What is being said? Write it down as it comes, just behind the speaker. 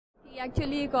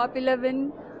Actually,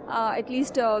 COP11, at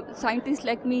least scientists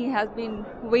like me, has been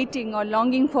waiting or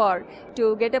longing for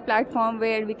to get a platform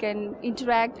where we can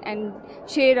interact and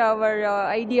share our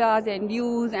ideas and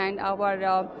views and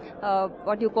our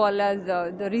what you call as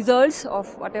the results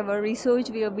of whatever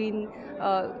research we have been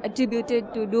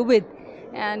attributed to do with.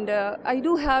 And I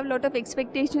do have a lot of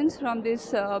expectations from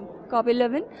this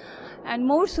COP11, and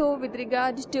more so with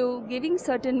regard to giving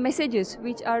certain messages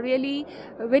which are really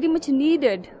very much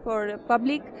needed for the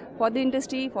public, for the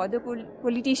industry, for the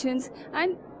politicians,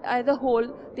 and as a whole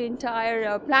the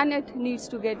entire planet needs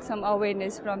to get some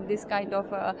awareness from this kind of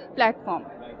platform.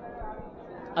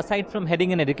 Aside from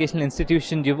heading an educational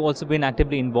institution, you've also been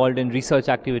actively involved in research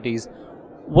activities.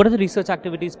 What are the research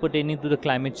activities pertaining to the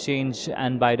climate change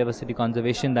and biodiversity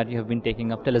conservation that you have been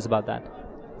taking up? Tell us about that.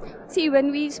 See,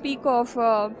 when we speak of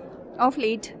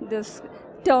late, this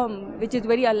term which is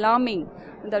very alarming,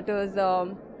 that is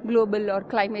global or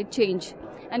climate change.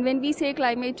 And when we say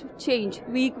climate change,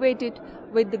 we equate it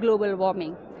with the global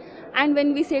warming. And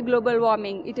when we say global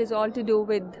warming, it is all to do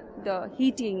with the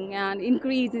heating and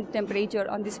increase in temperature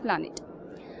on this planet.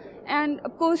 And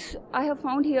of course, I have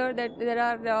found here that there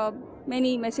are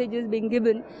many messages being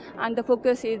given, and the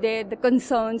focus is there, the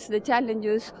concerns, the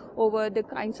challenges over the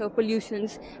kinds of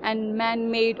pollutions and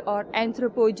man-made or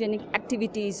anthropogenic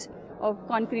activities of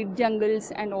concrete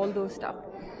jungles and all those stuff.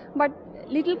 But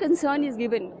little concern is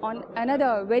given on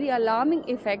another very alarming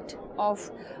effect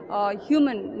of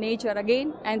human nature,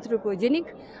 again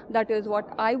anthropogenic. That is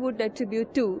what I would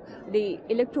attribute to the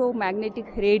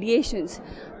electromagnetic radiations.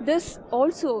 This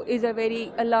also is a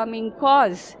very alarming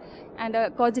cause and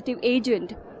a causative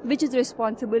agent which is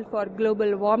responsible for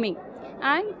global warming.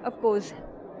 And of course,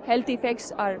 health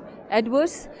effects are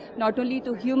adverse not only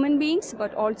to human beings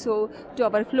but also to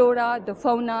our flora, the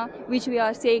fauna, which we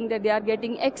are saying that they are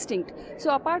getting extinct.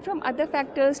 So apart from other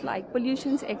factors like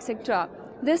pollutions, etc.,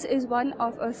 this is one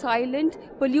of a silent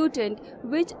pollutant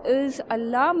which is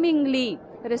alarmingly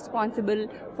responsible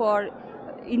for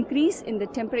increase in the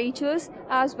temperatures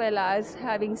as well as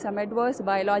having some adverse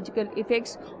biological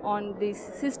effects on these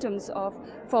systems of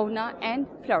fauna and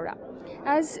flora.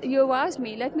 As you asked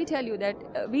me, let me tell you that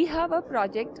we have a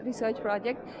research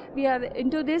project. We are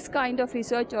into this kind of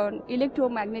research on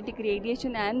electromagnetic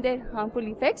radiation and their harmful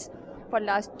effects for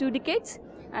last 2 decades.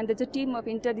 And there's a team of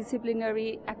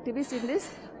interdisciplinary activists in this,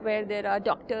 where there are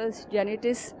doctors,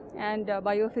 geneticists, and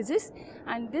biophysicists.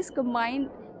 And this combined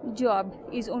job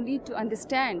is only to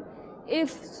understand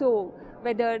if so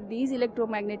whether these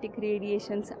electromagnetic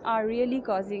radiations are really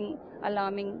causing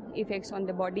alarming effects on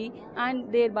the body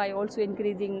and thereby also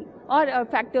increasing or are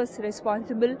factors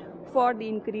responsible for the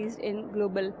increase in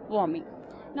global warming.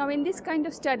 Now in this kind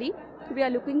of study, we are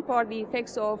looking for the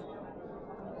effects of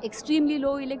extremely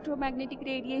low electromagnetic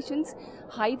radiations,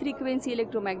 high frequency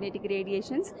electromagnetic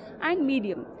radiations, and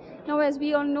medium. Now as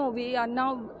we all know, we are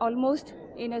now almost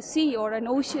in a sea or an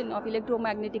ocean of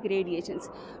electromagnetic radiations.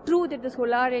 True that the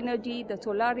solar energy, the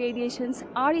solar radiations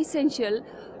are essential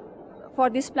for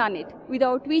this planet,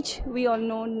 without which we all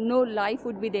know no life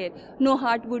would be there, no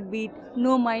heart would beat,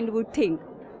 no mind would think,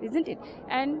 isn't it?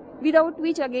 And without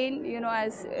which again,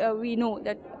 as we know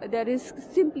that there is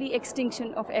simply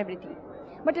extinction of everything.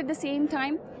 But at the same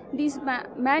time, these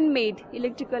man-made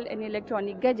electrical and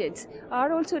electronic gadgets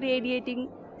are also radiating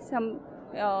some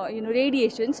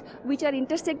radiations which are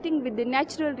intersecting with the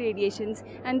natural radiations,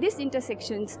 and these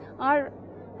intersections are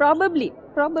probably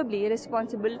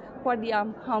responsible for the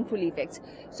harmful effects.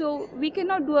 So we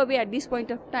cannot do away at this point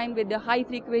of time with the high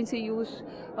frequency use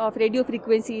of radio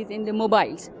frequencies in the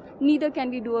mobiles. Neither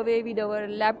can we do away with our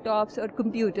laptops or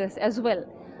computers as well.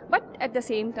 But at the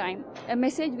same time, a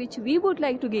message which we would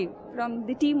like to give from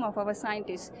the team of our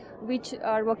scientists which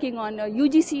are working on a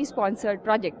UGC sponsored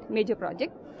project, major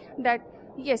project, that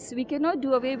yes, we cannot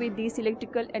do away with these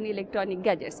electrical and electronic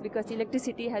gadgets because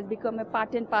electricity has become a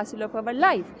part and parcel of our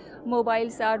life.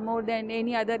 Mobiles are more than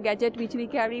any other gadget which we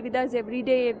carry with us every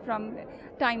day from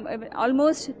time,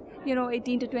 almost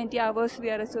 18 to 20 hours we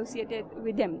are associated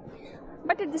with them.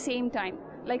 But at the same time,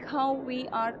 like how we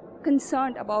are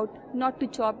concerned about not to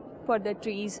chop further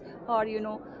trees or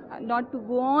not to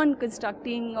go on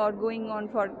constructing or going on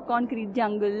for concrete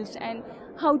jungles, and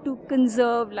how to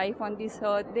conserve life on this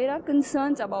earth. There are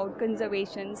concerns about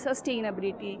conservation,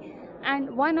 sustainability,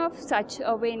 and one of such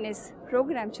awareness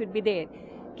programs should be there.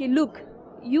 Okay, look,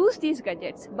 use these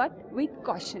gadgets but with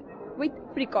caution, with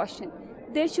precaution.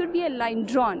 There should be a line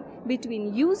drawn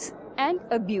between use and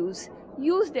abuse.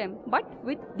 Use them but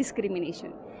with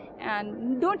discrimination,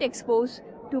 and don't expose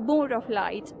to more of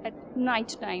light at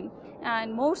night time,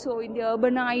 and more so in the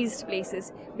urbanized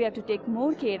places. We have to take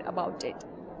more care about it.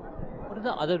 What are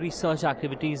the other research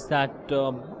activities that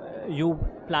you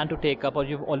plan to take up or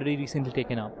you've already recently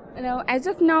taken up? Now, as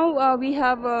of now, we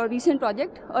have a recent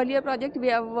project. Earlier project, we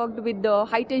have worked with the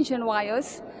high tension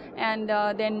wires and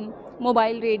then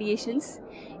mobile radiations.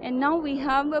 And now we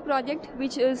have a project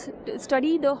which is to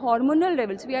study the hormonal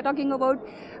levels. We are talking about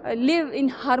live in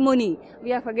harmony.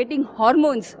 We are forgetting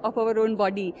hormones of our own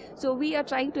body. So we are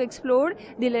trying to explore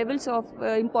the levels of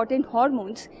important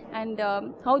hormones and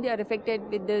how they are affected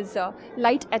with this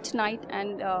light at night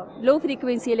and low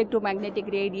frequency electromagnetic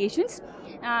radiations,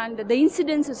 and the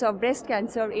incidences of breast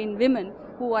cancer in women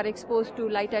who are exposed to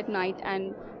light at night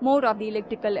and more of the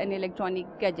electrical and electronic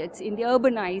gadgets in the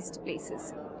urbanized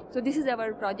places. So this is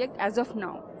our project as of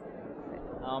now.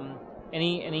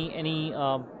 Any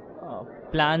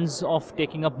plans of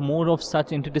taking up more of such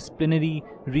interdisciplinary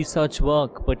research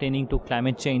work pertaining to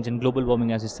climate change and global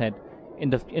warming, as you said, in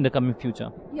the coming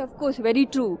future? Yeah, of course, very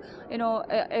true.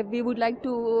 We would like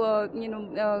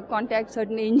to contact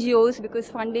certain NGOs because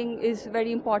funding is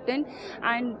very important,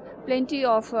 and plenty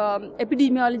of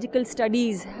epidemiological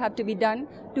studies have to be done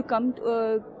to come to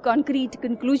a concrete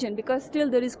conclusion, because still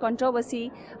there is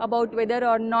controversy about whether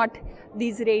or not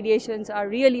these radiations are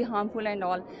really harmful and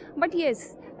all. But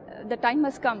yes, the time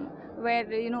has come where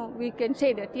we can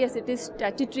say that yes, it is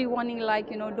statutory warning, like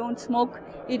don't smoke,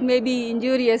 it may be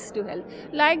injurious to health.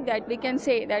 Like that we can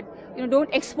say that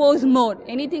don't expose more,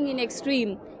 anything in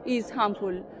extreme is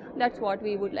harmful. That's what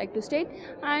we would like to state.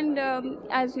 And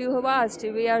as you have asked,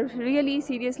 we are really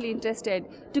seriously interested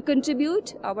to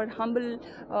contribute our humble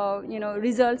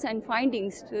results and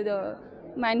findings to the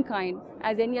mankind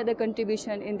as any other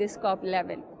contribution in this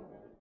COP11.